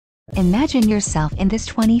Imagine yourself in this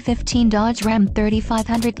 2015 Dodge Ram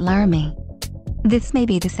 3500 Laramie. This may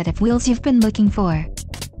be the set of wheels you've been looking for.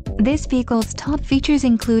 This vehicle's top features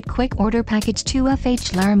include Quick Order Package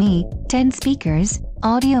 2FH Laramie, 10 speakers,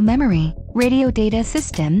 audio memory, radio data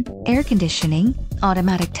system, air conditioning,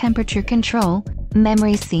 automatic temperature control,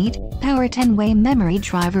 memory seat, power 10-way memory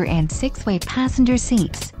driver and 6-way passenger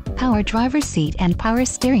seats, power driver seat and power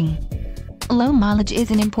steering. Low mileage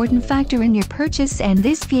is an important factor in your purchase, and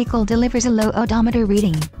this vehicle delivers a low odometer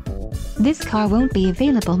reading. This car won't be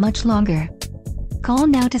available much longer. Call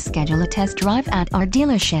now to schedule a test drive at our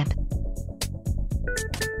dealership.